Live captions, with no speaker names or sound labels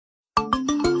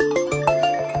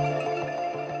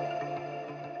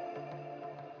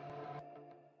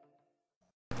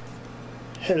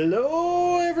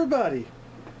Hello everybody!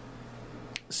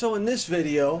 So in this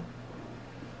video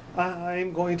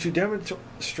I'm going to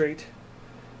demonstrate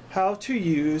how to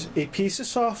use a piece of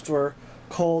software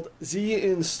called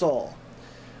zinstall.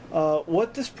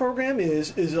 What this program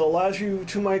is it allows you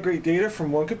to migrate data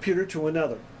from one computer to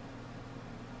another.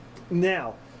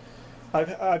 Now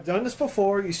I've done this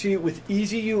before. You see it with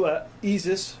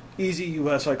EasyUS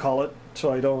I call it,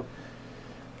 so I don't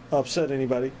upset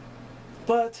anybody.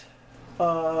 But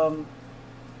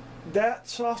that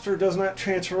software does not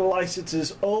transfer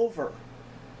licenses over,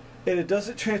 and it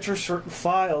doesn't transfer certain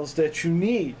files that you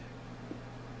need.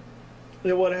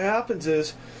 And what happens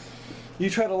is you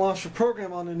try to launch the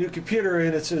program on a new computer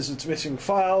and it says it's missing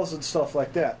files and stuff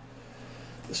like that.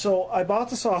 So I bought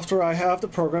the software, I have the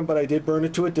program, but I did burn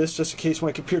it to a disk just in case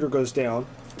my computer goes down.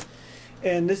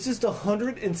 And this is the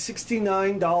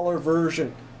 $169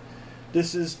 version.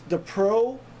 This is the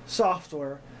Pro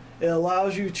software. It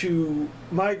allows you to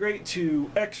migrate to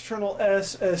external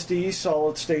SSD,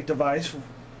 solid state device,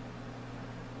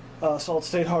 solid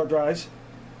state hard drives.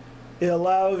 It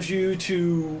allows you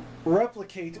to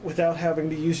replicate without having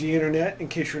to use the internet in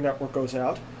case your network goes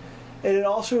out. And it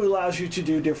also allows you to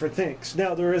do different things.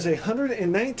 Now there is a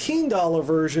 $119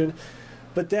 version,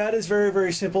 but that is very,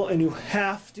 very simple, and you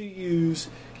have to use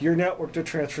your network to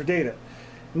transfer data.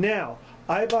 Now,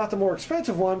 I bought the more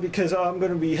expensive one because I'm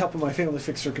going to be helping my family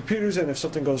fix their computers, and if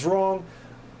something goes wrong,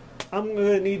 I'm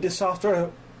going to need the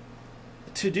software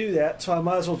to do that, so I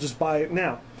might as well just buy it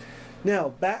now. Now,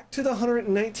 back to the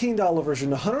 $119 version.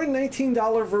 The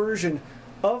 $119 version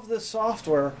of the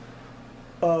software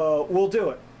will do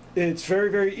it. It's very,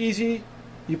 very easy.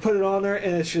 You put it on there,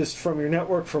 and it's just from your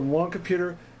network from one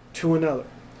computer to another.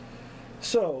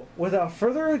 So, without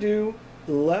further ado,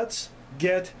 let's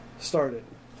get started.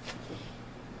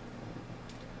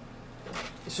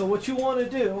 So what you want to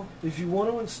do is you want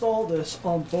to install this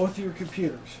on both your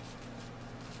computers,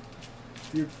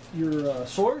 your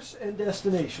source and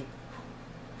destination.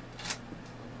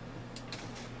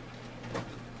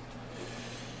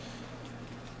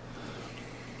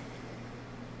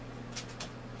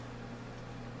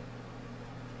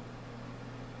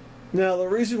 Now the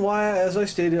reason why, as I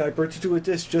stated, I burnt it to a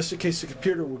disk just in case the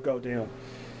computer would go down.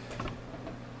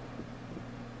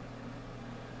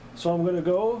 So I'm going to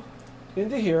go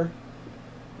into here.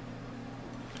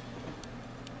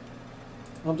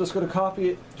 I'm just going to copy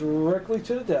it directly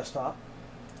to the desktop.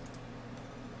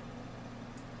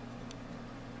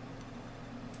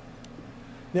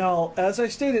 Now, as I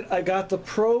stated, I got the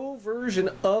Pro version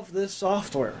of this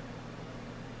software.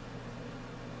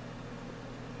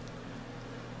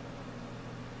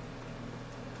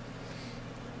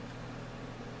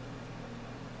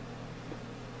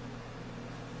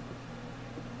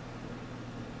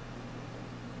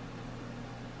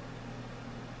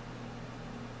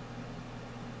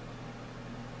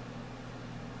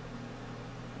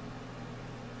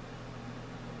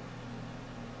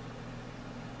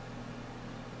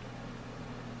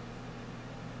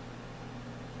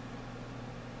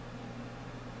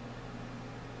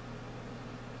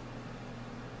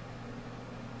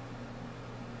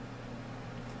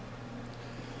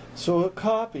 So it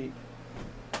copied.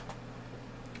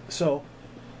 So,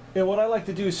 and what I like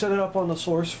to do is set it up on the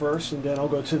source first, and then I'll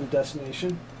go to the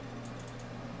destination.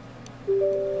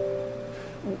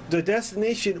 The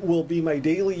destination will be my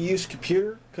daily use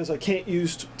computer, because I can't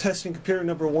use testing computer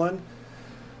number 1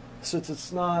 since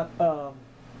it's not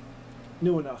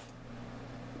new enough.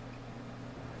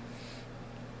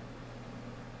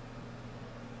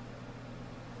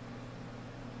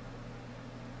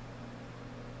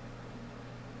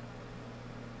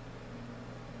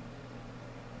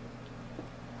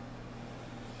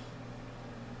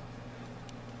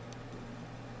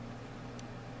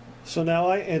 So now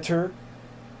I enter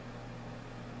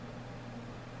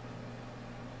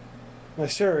my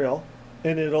serial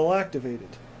and it'll activate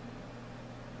it.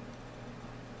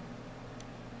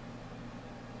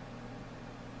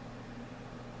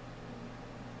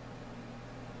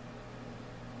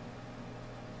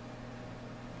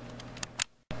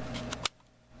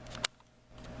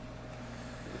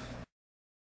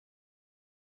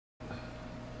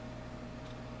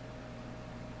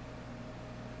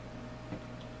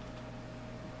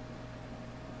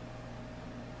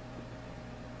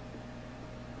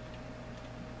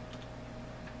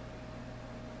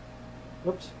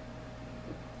 Oops.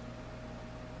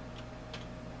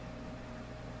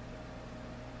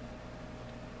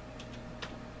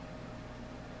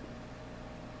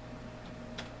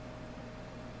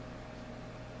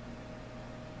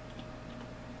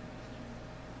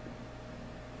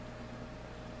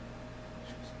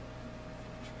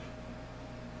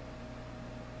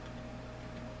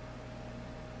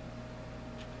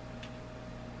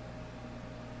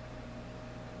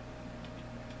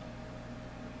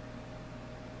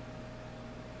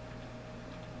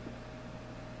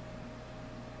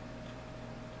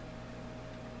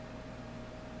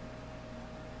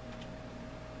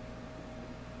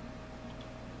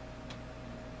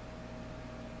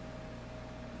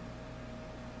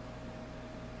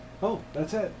 Oh,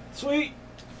 that's it. Sweet!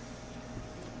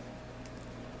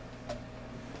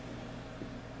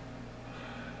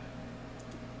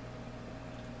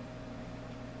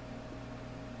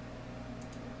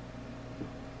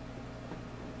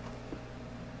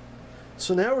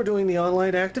 So now we're doing the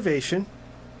online activation.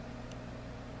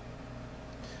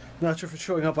 Not sure if it's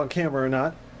showing up on camera or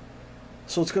not.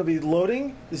 So it's going to be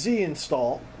loading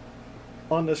zinstall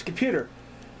on this computer.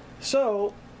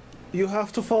 So you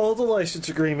have to follow the license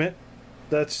agreement.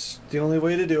 That's the only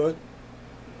way to do it.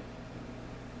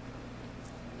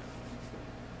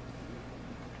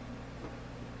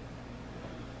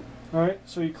 Alright,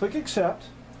 so you click accept.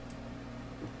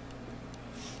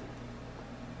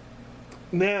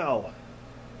 Now,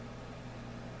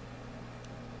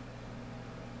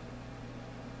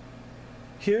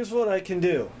 here's what I can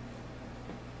do.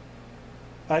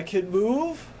 I can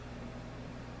move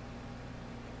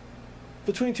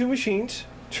between two machines,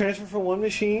 transfer from one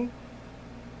machine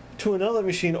to another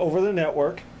machine over the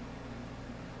network.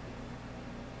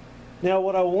 Now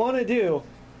what I want to do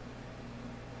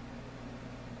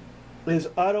is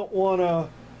I don't want to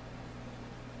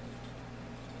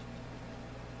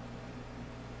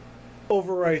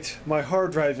overwrite my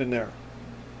hard drive in there,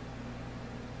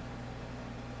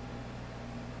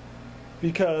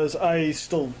 because I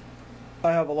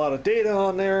have a lot of data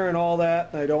on there and all that,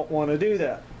 and I don't want to do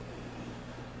that.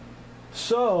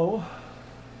 So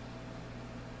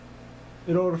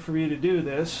in order for me to do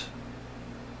this,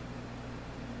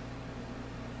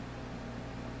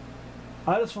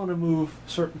 I just want to move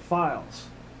certain files.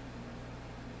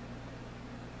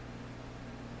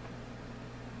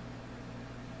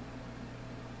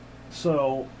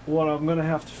 So what I'm going to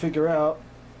have to figure out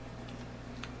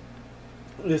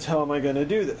is how am I going to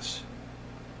do this.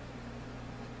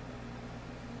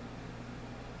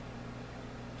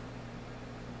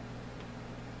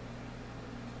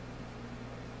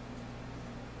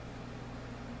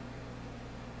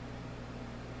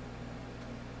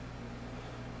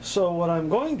 So what I'm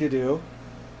going to do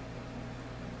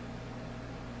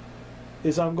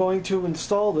is I'm going to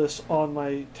install this on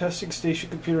my testing station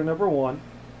computer number 1,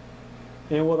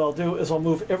 and what I'll do is I'll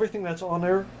move everything that's on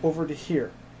there over to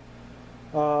here.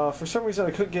 For some reason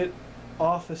I couldn't get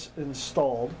Office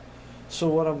installed, so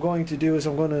what I'm going to do is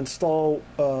I'm going to install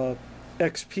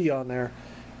XP on there,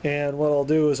 and what I'll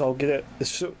do is I'll get it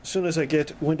as soon as I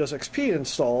get Windows XP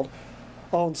installed.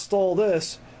 I'll install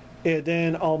this, and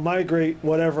then I'll migrate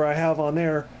whatever I have on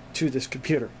there to this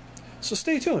computer. So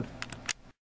stay tuned.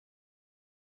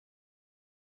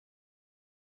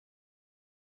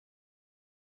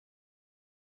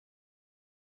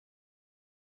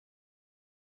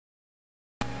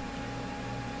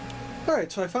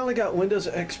 Alright, so I finally got Windows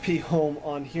XP Home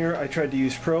on here. I tried to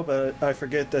use Pro, but I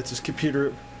forget that this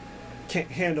computer can't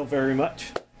handle very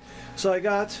much. So I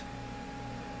got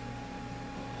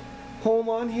Home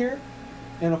on here,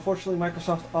 and unfortunately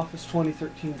Microsoft Office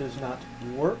 2013 does not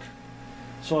work.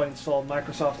 So I installed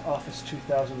Microsoft Office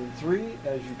 2003,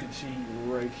 as you can see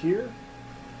right here.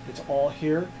 It's all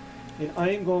here. And I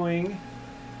am going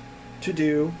to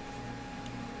do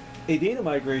a data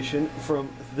migration from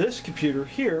this computer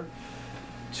here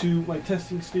to my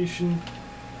testing station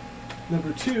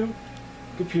number 2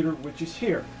 computer, which is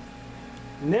here.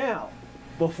 Now,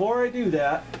 before I do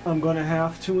that, I'm going to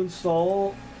have to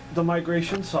install the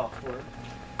migration software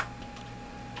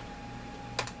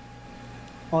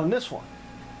on this one.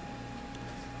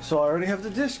 So I already have the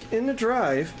disk in the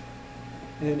drive,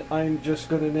 and I'm just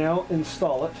going to now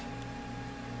install it.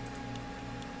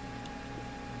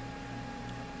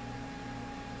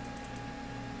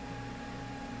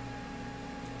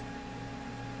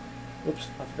 Oops,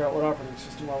 I forgot what operating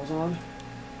system I was on.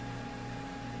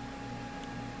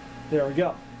 There we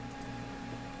go.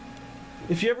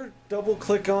 If you ever double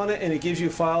click on it and it gives you a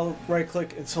file, right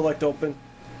click and select open,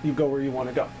 you go where you want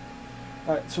to go.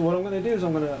 Alright, so what I'm going to do is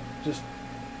I'm going to just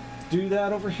do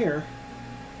that over here.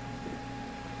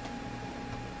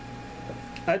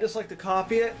 I just like to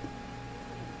copy it,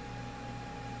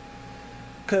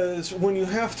 because when you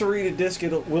have to read a disk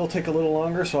it will take a little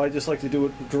longer, so I just like to do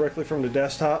it directly from the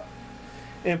desktop.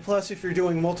 And plus, if you're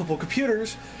doing multiple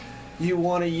computers, you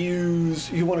want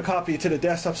to copy it to the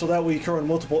desktop, so that way you can run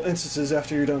multiple instances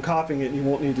after you're done copying it and you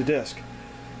won't need the disk.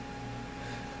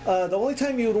 The only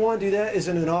time you would want to do that is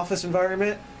in an office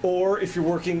environment, or if you're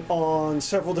working on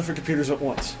several different computers at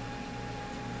once.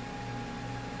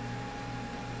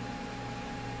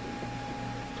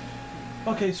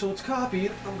 Okay, so it's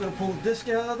copied. I'm going to pull the disk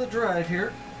out of the drive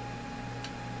here.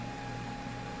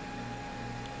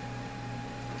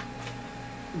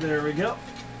 There we go.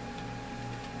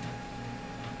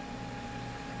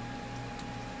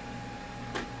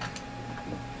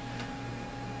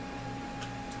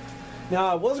 Now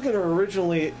I was going to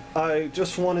originally, I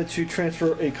just wanted to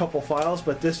transfer a couple files,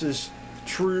 but this is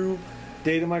true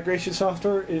data migration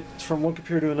software. It's from one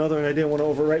computer to another, and I didn't want to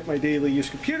overwrite my daily use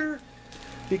computer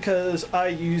because I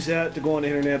use that to go on the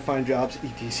internet, find jobs,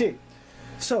 etc.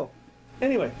 So,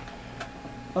 anyway,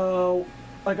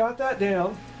 I got that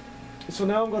down. So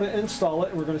now I'm going to install it,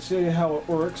 and we're going to see how it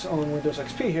works on Windows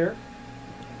XP here.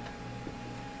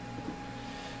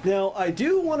 Now, I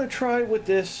do want to try with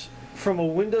this from a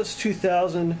Windows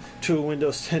 2000 to a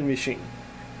Windows 10 machine.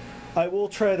 I will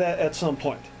try that at some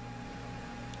point.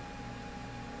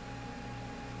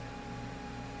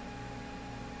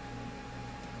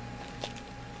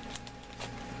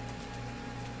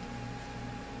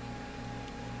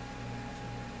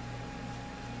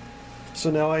 So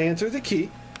now I enter the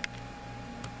key.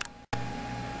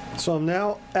 So I'm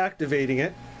now activating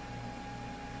it.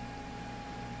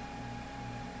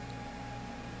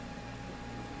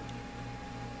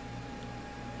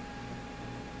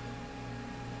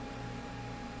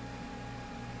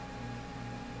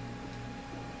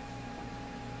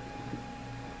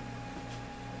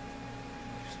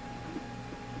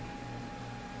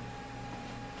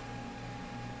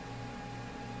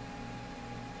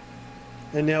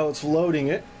 And now it's loading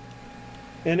it.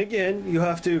 And again, you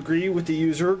have to agree with the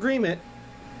user agreement.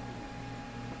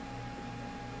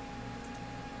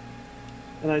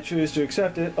 And I choose to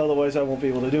accept it, otherwise I won't be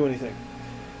able to do anything.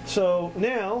 So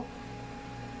now,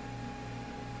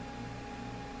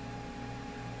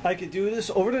 I could do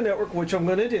this over the network, which I'm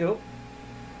going to do.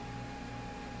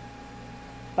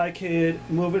 I could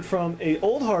move it from an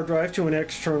old hard drive to an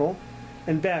external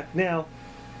and back. Now,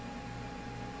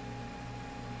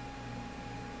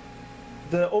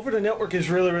 the over the network is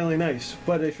really, really nice,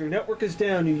 but if your network is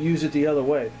down, you use it the other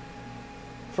way.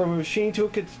 From a machine to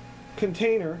a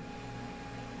container,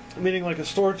 meaning like a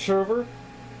storage server,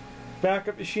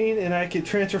 backup machine, and I could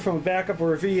transfer from a backup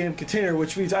or a VM container,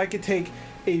 which means I could take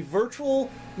a virtual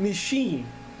machine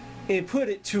and put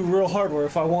it to real hardware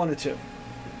if I wanted to.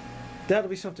 That'll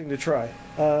be something to try.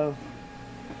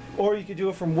 Or you could do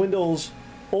it from Windows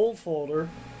old folder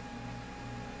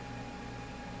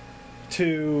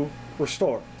to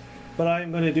restore. But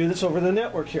I'm going to do this over the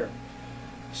network here.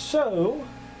 So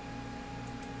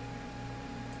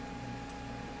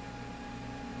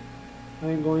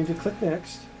I'm going to click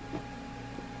next.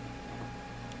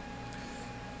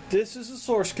 This is the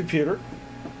source computer.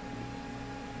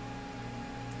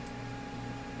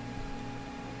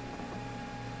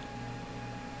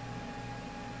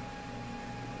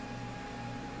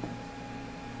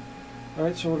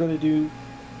 Alright, so we're going to do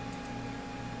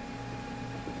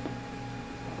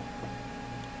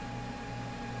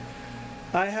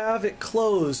I have it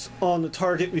closed on the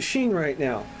target machine right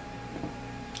now.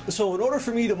 So in order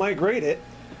for me to migrate it,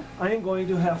 I am going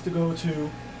to have to go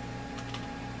to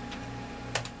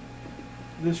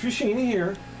this machine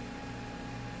here,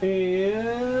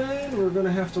 and we're going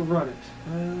to have to run it.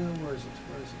 Where is it?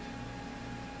 Where is it?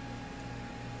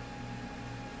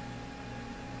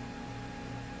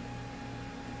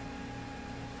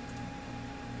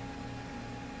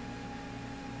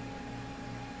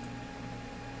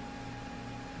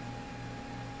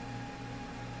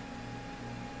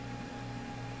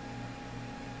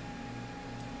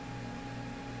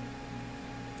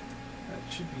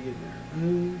 Should be in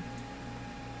there.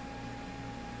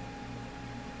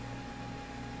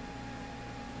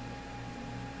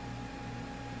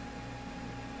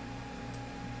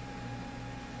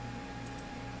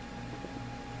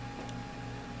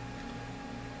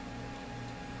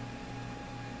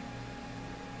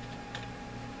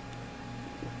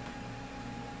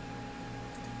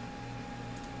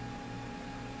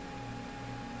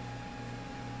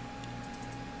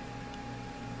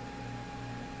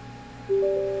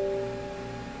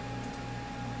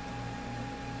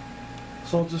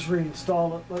 So I'll just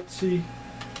reinstall it. Let's see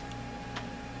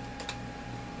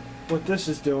what this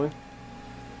is doing.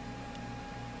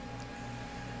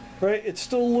 Right, it's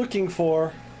still looking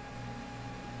for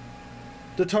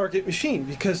the target machine,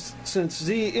 because since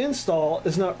zinstall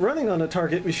is not running on the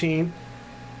target machine,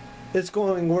 it's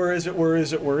going, where is it, where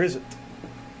is it, where is it?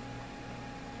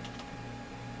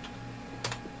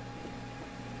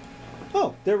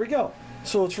 Oh, there we go.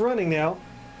 So it's running now.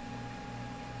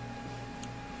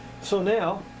 So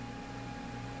now,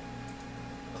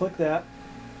 click that.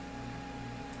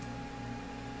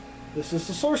 This is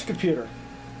the source computer.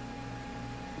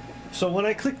 So when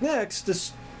I click next,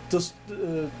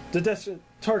 the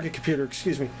target computer,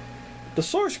 excuse me, the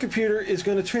source computer is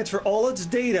going to transfer all its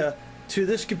data to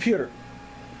this computer.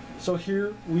 So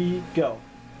here we go.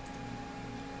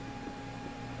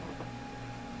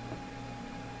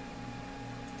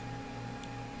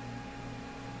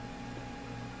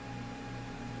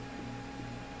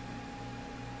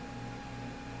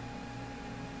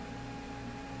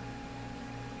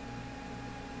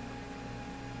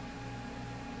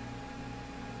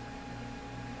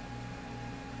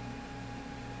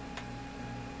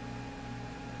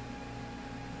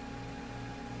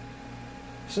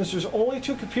 Since there's only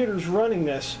 2 computers running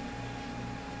this,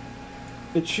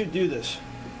 it should do this.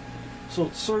 So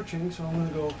it's searching, so I'm going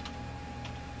to go,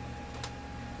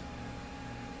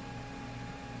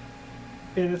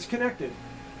 and it's connected.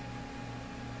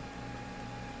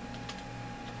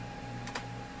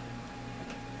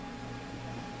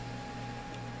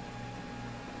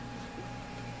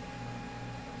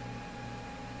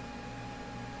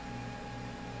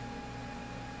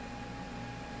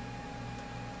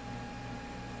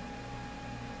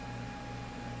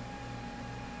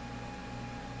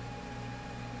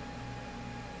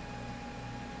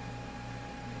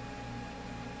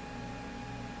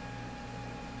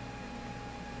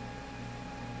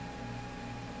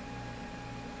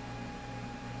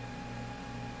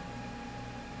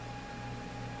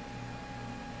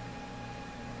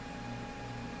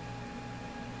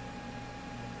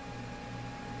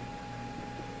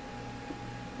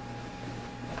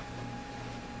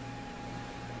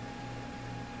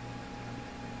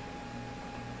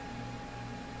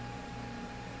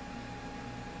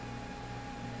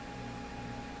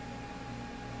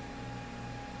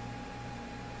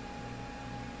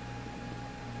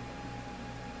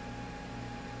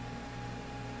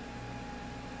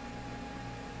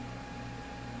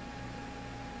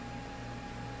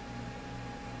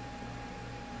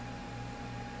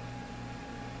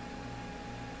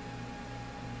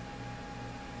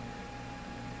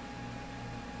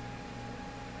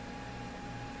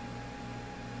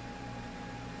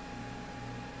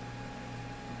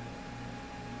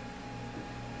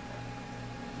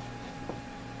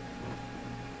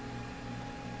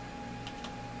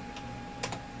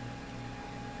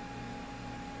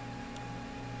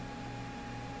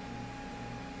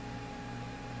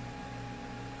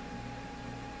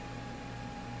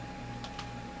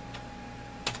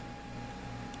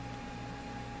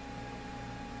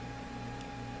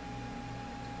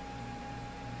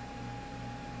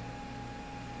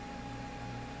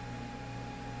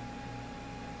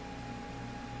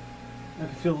 I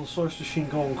can feel the source machine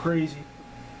going crazy.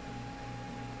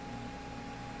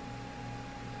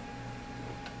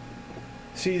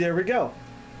 See, there we go.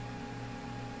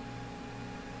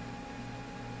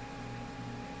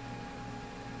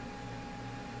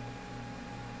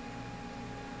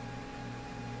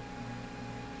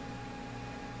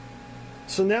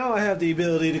 So now I have the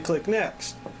ability to click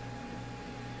next.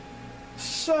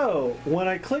 So when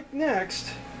I click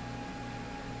next,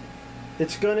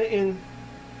 it's going to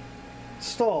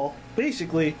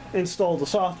basically install the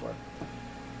software.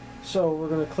 So we're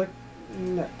going to click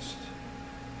next.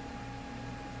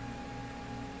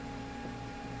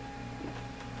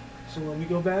 So when we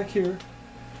go back here,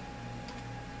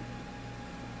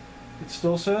 it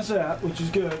still says that, which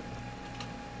is good.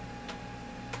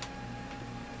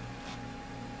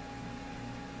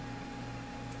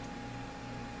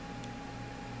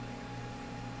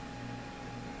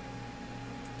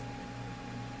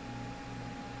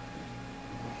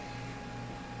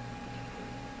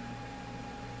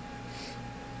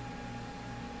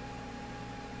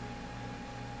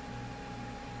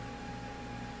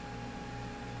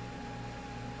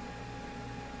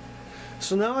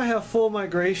 So now I have full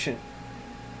migration,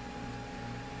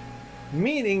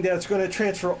 meaning that it's going to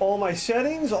transfer all my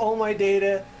settings, all my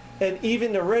data, and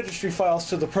even the registry files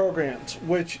to the programs,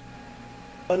 which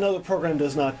another program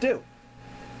does not do.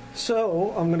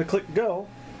 So I'm going to click go,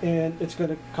 and it's going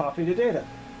to copy the data.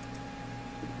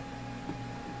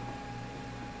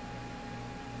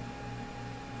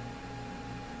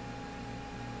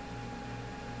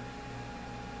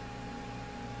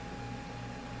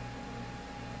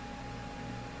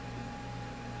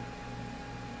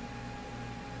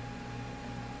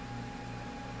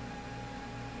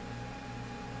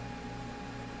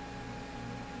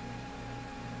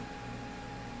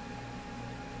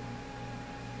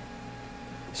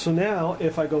 So now,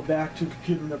 if I go back to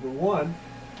computer number 1,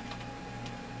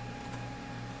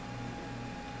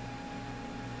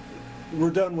 we're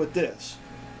done with this.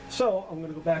 So I'm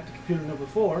going to go back to computer number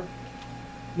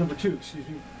 2, excuse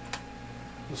me.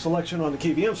 The selection on the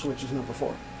KVM switch is number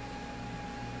 4.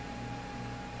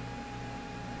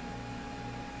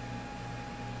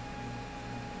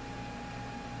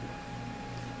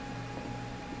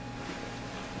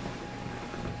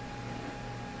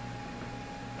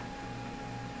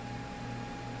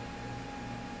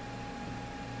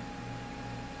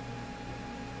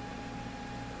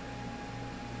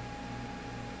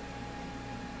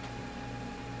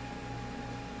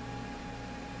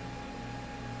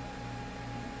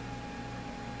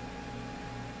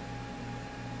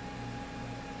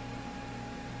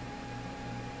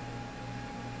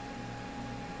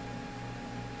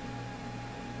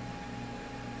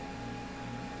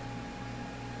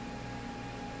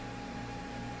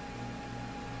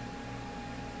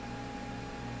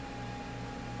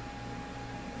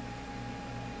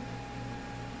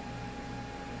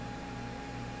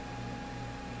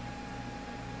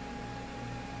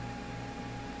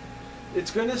 It's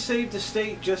going to save the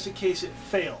state just in case it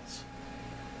fails.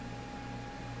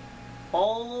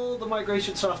 All the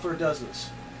migration software does this.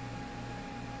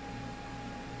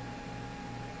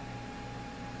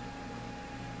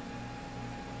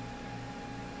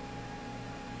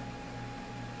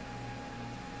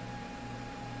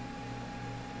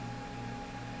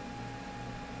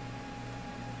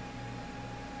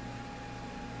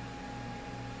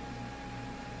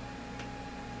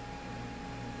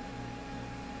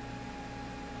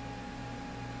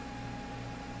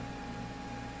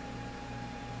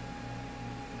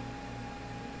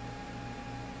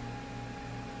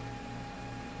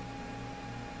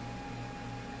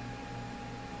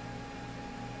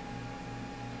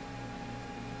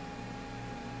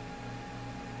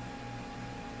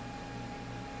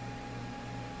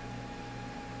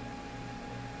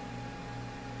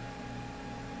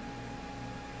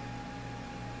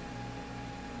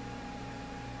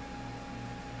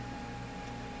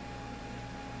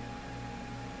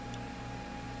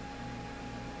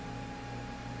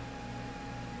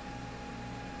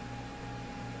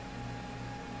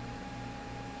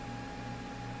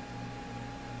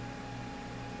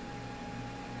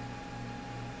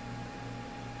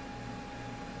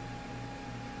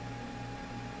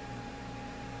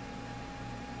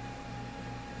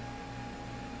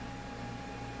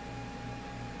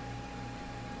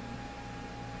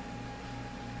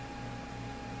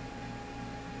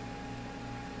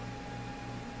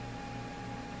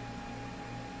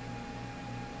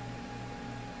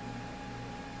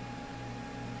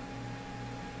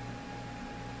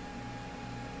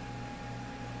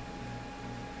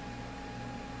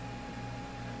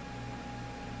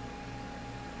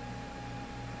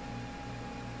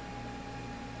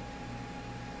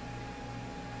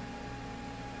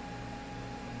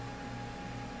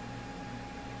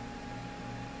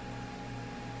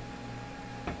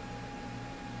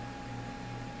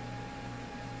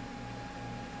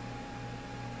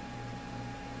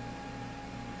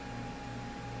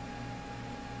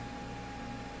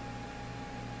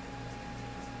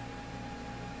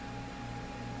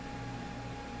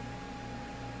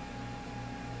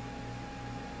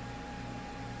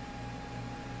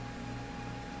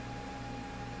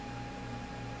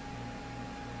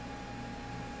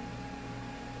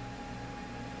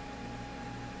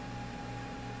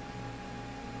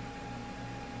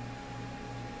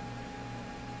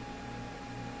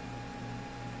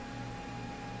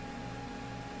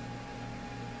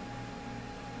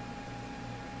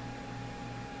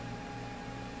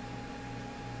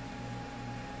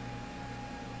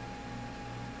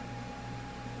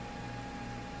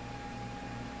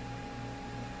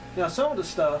 Now some of the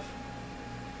stuff,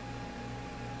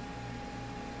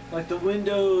 like the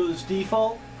Windows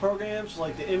default programs,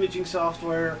 like the imaging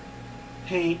software,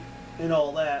 Paint, and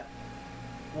all that,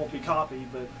 won't be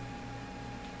copied, but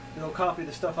it'll copy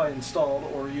the stuff I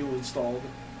installed or you installed,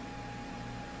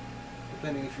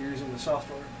 depending if you're using the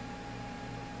software.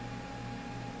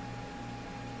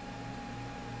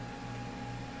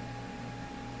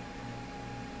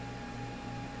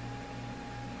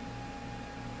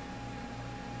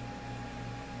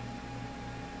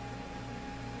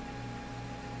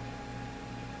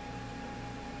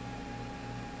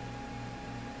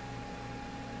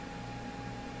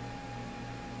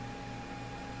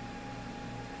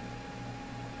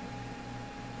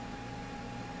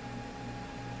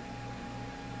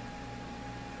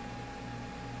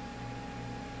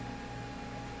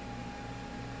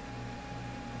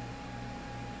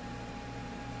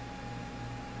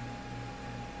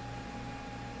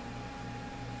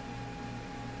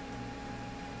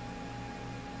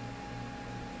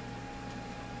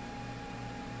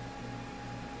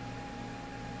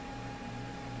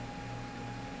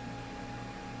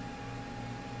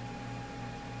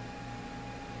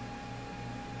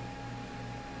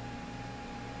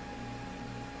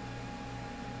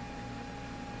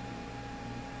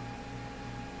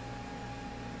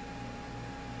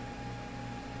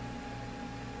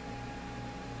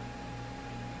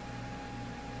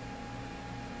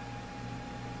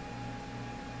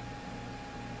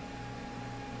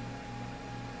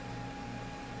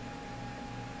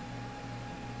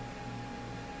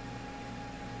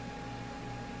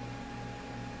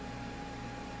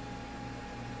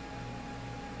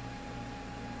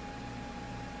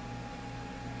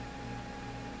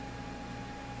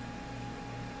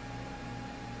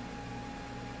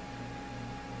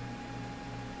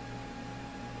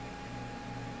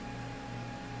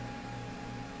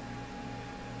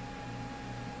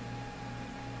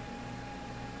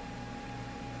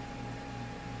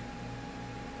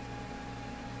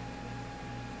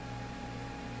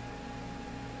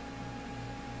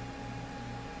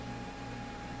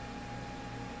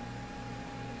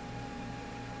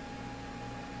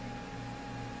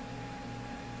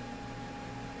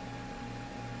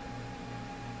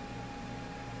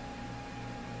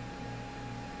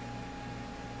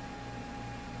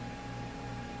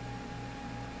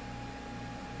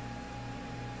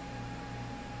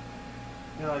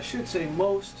 Now I should say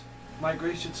most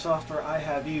migration software I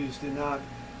have used did not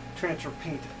transfer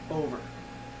paint over.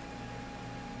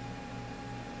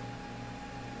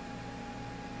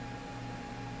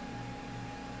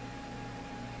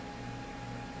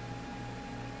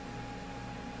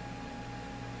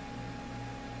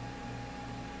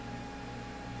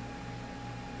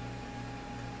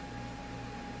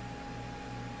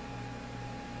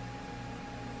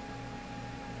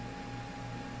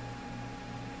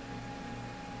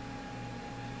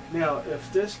 Now,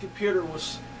 if this computer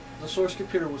was, the source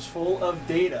computer was full of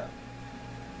data,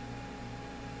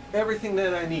 everything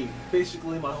that I need,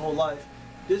 basically my whole life,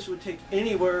 this would take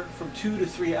anywhere from 2 to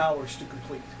 3 hours to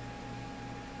complete.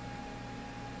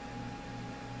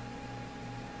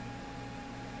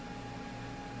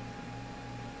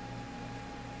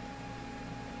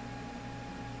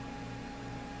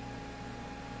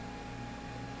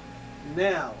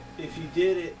 Now, if you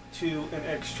did it to an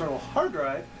external hard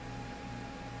drive,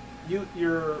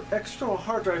 your external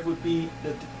hard drive would be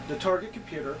the target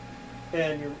computer,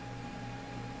 and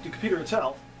the computer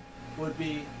itself would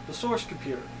be the source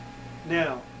computer.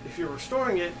 Now, if you're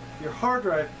restoring it, your hard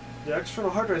drive, the external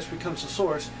hard drive becomes the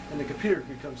source, and the computer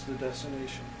becomes the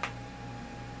destination.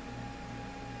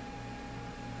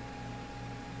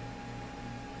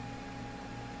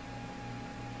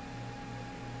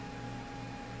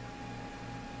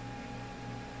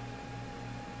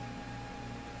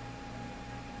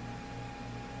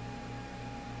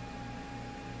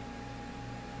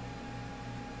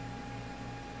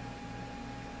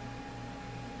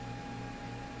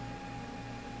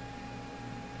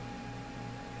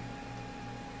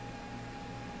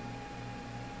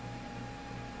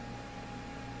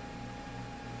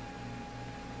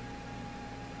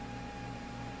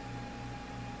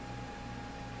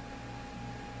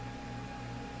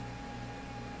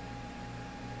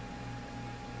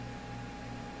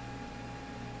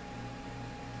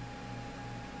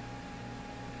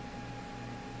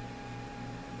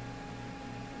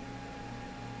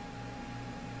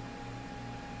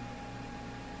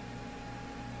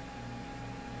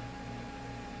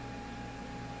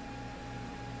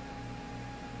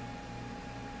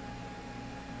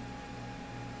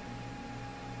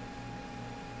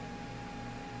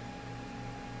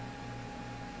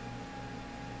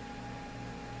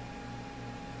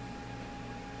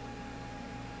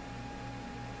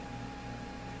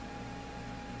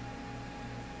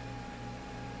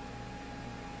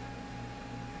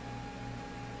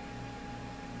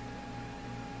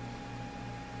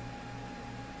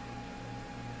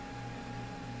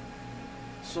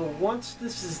 So once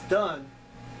this is done,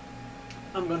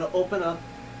 I'm going to open up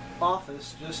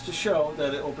Office just to show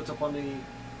that it opens up on the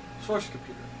source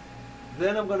computer.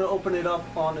 Then I'm going to open it up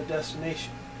on the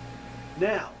destination.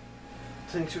 Now,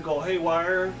 things could go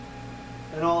haywire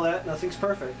and all that, nothing's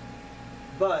perfect.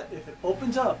 But if it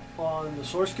opens up on the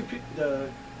source computer,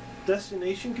 the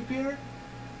destination computer,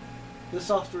 this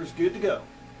software is good to go.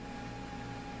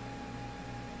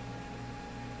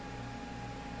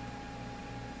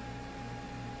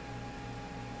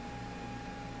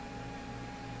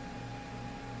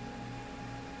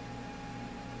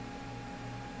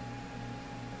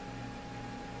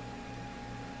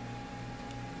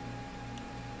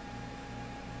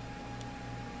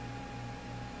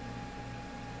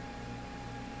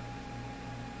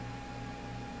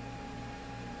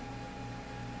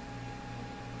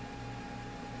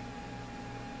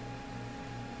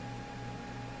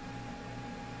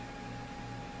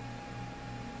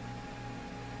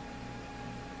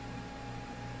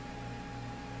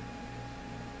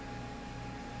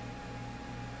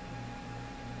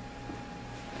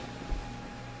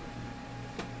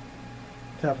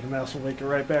 Tapping the mouse will wake it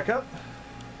right back up.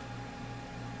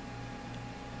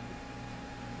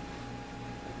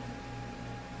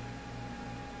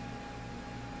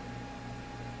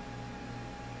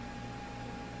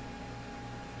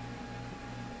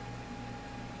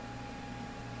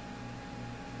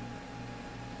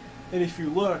 And if you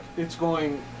look, it's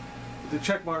going, the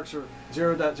check marks are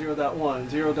 0.0.1, 0.0.2,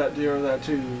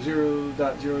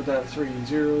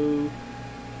 0.0.3,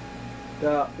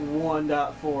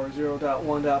 0.1.4,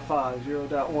 0.1.5,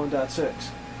 0.1.6.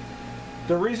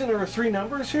 The reason there are 3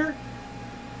 numbers here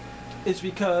is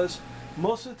because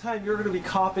most of the time you're going to be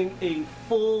copying a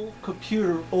full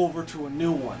computer over to a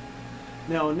new one.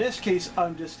 Now in this case,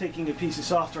 I'm just taking a piece of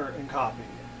software and copying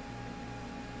it.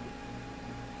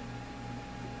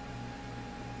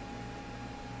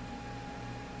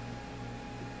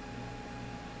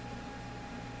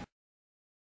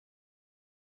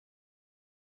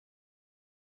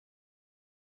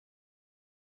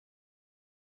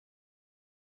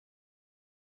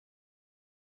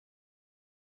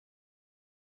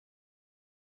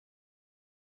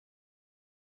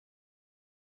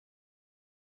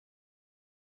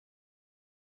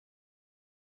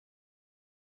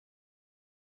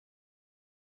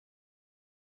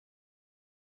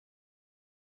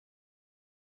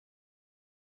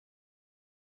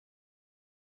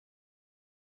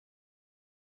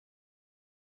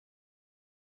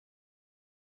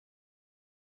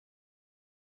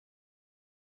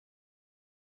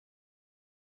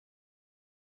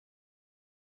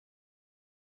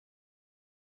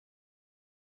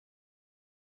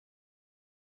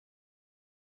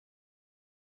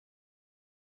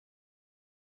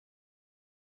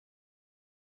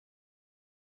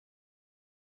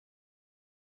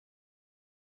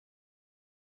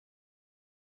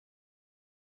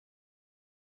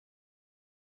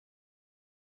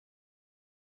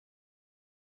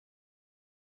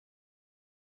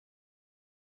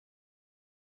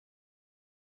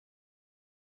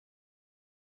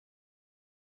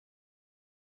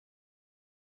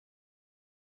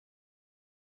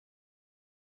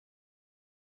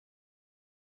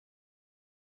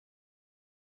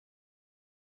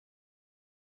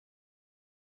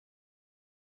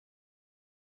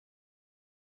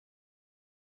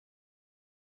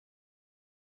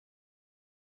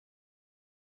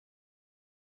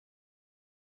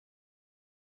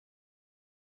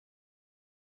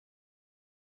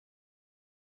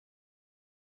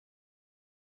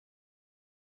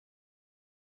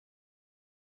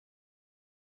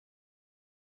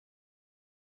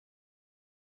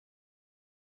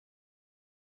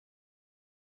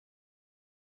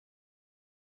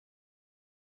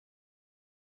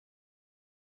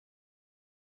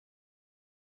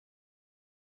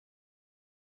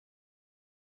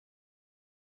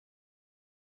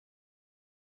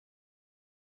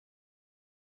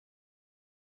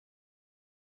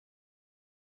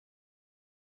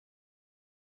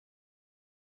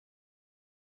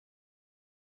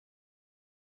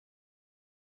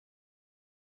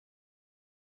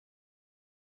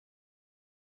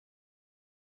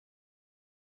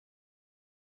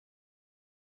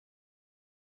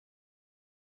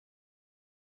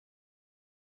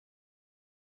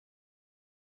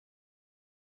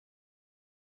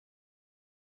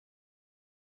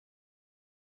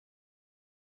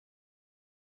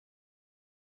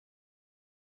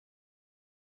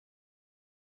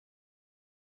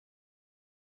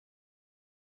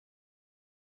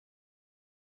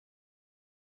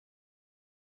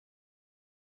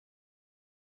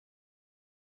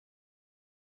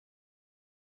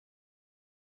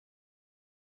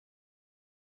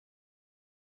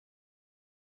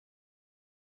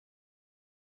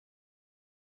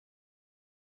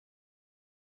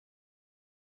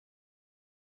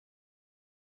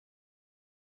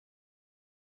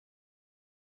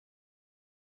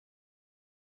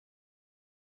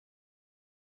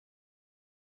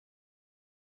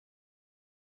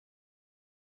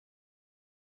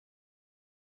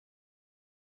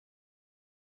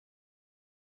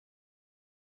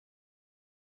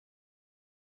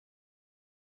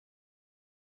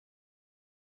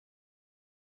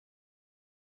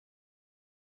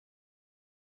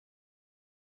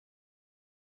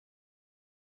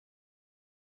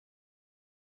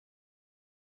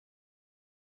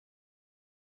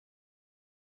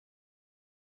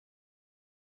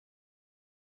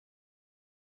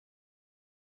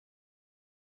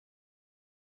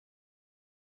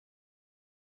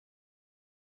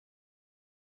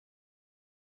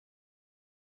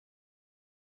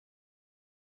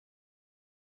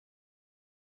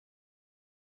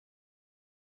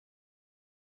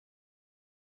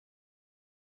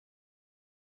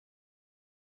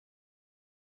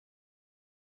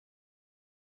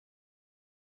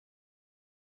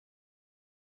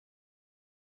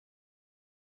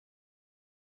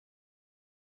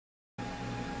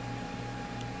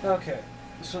 Okay,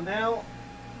 so now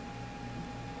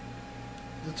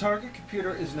the target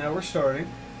computer is now restarting,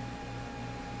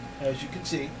 as you can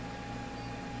see,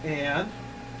 and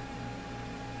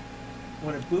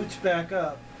when it boots back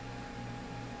up,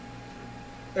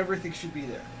 everything should be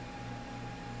there.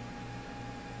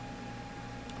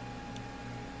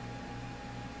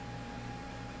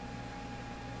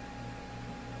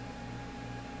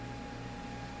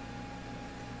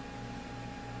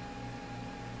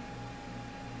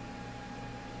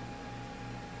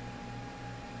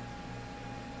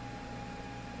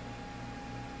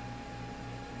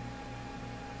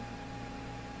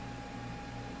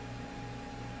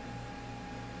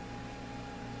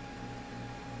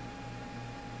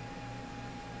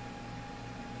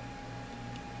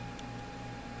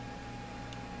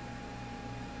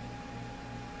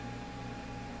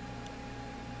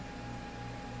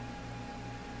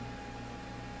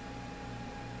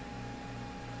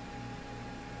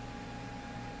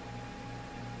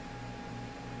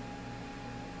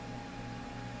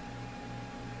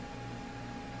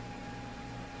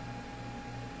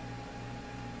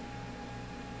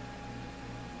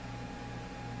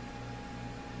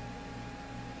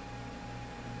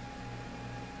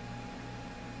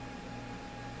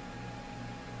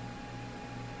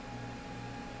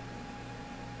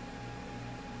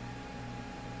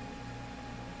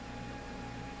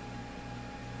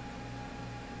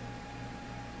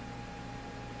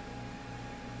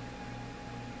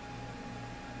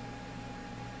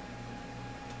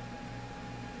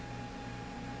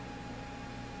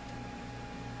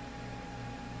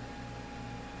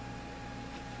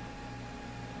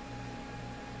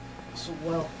 So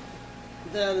while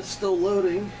that is still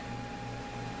loading,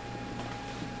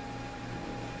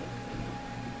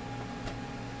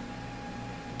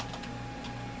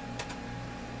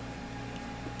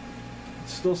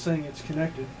 it's still saying it's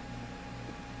connected,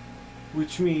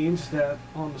 which means that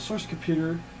on the source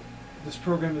computer, this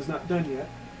program is not done yet.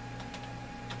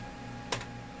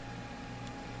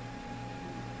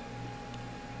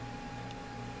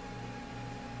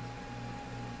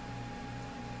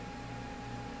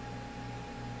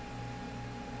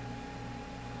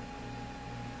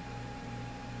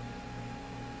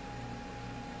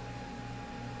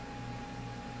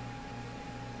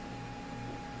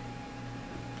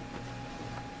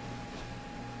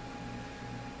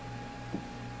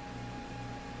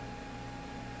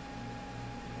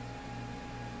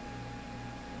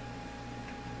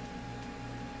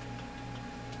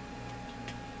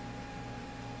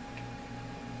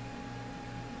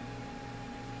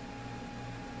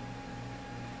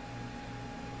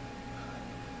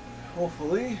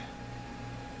 Hopefully,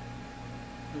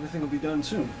 everything will be done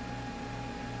soon.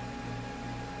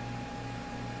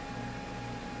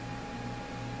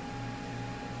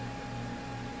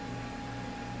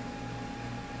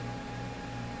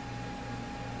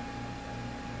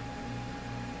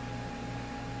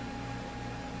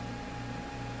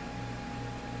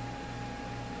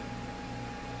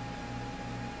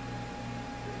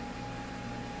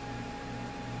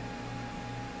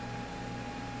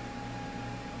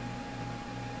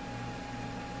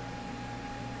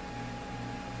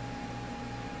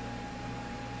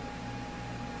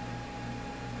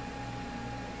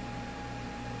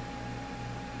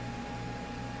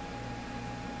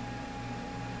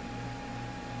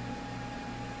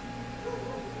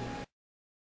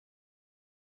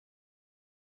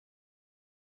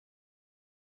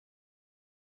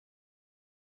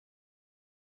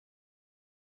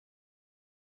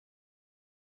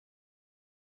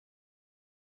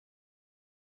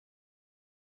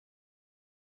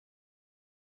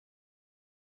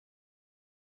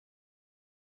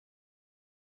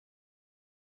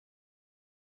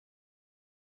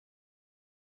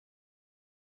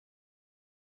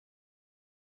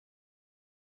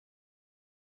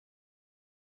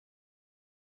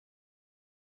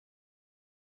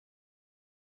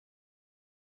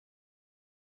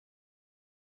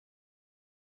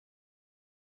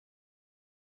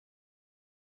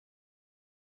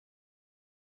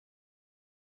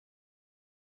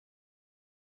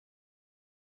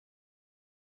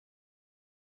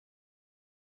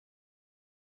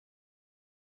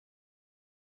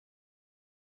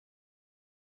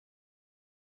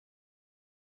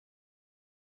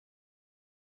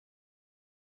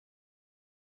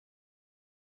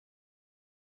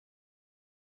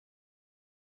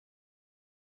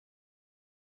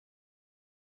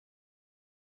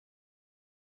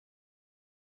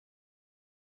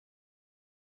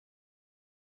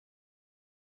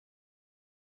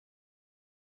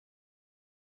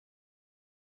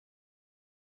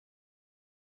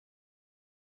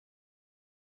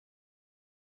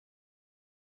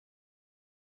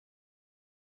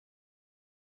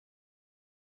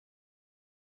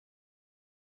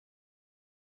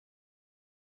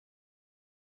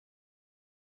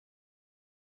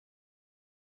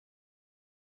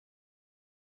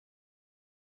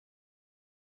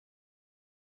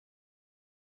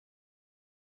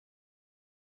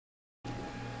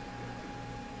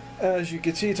 As you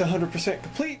can see, it's 100%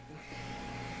 complete.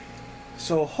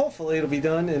 So hopefully it'll be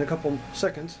done in a couple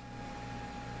seconds.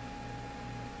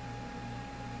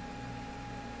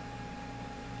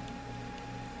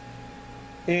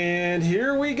 And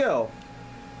here we go.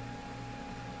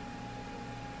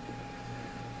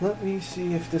 Let me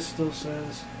see if this still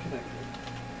says connected.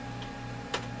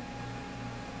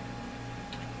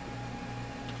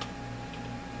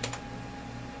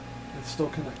 It's still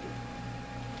connected.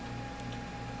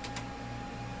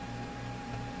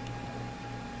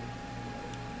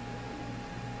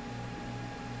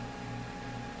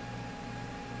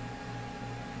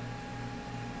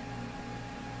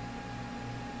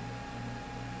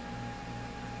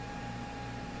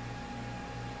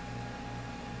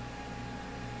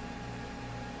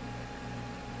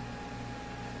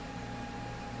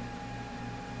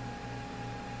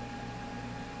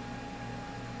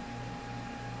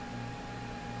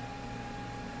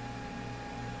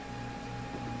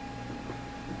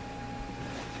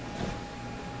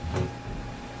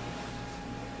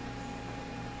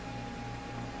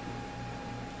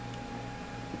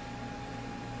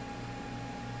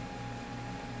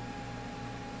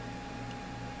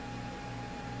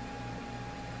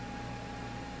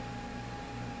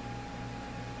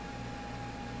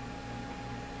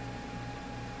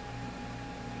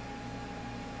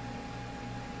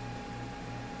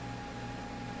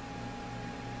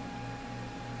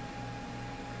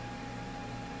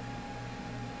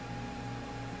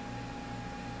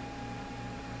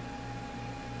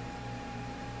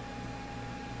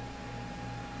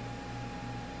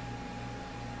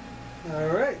 All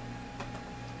right.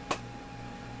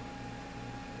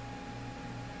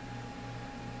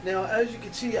 Now, as you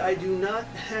can see, I do not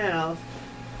have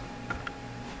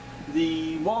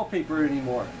the wallpaper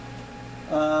anymore.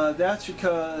 That's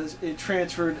because it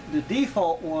transferred the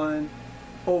default one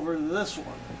over to this one.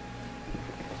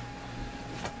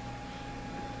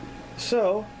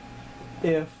 So,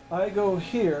 if I go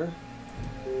here,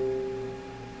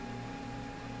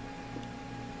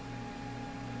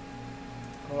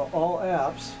 go to all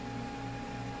apps,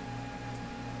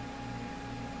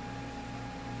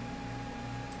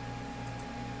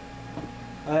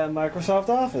 I have Microsoft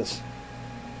Office.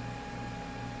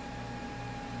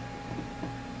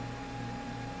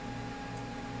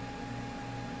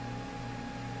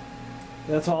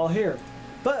 That's all here.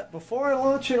 But before I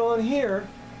launch it on here,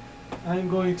 I'm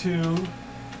going to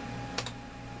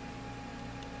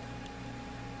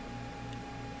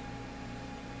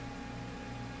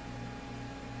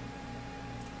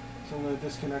I'm going to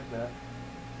disconnect that.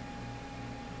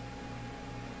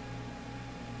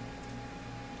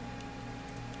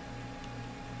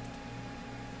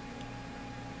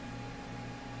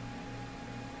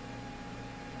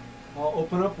 I'll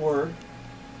open up Word.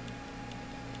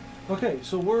 Okay,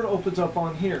 so Word opens up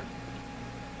on here.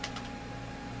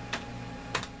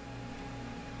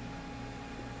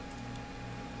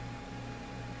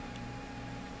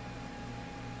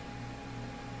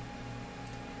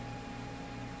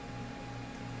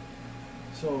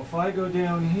 So if I go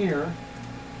down here,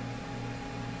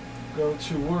 go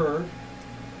to Word,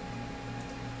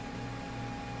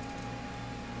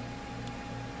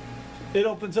 it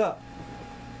opens up.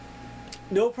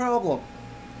 No problem.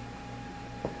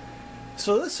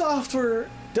 So this software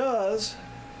does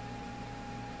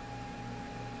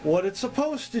what it's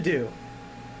supposed to do.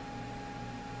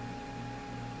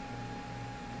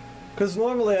 Because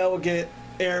normally I would get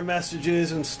error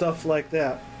messages and stuff like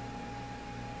that.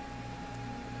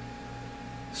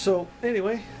 So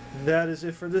anyway, that is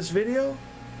it for this video.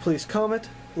 Please comment,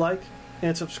 like,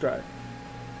 and subscribe.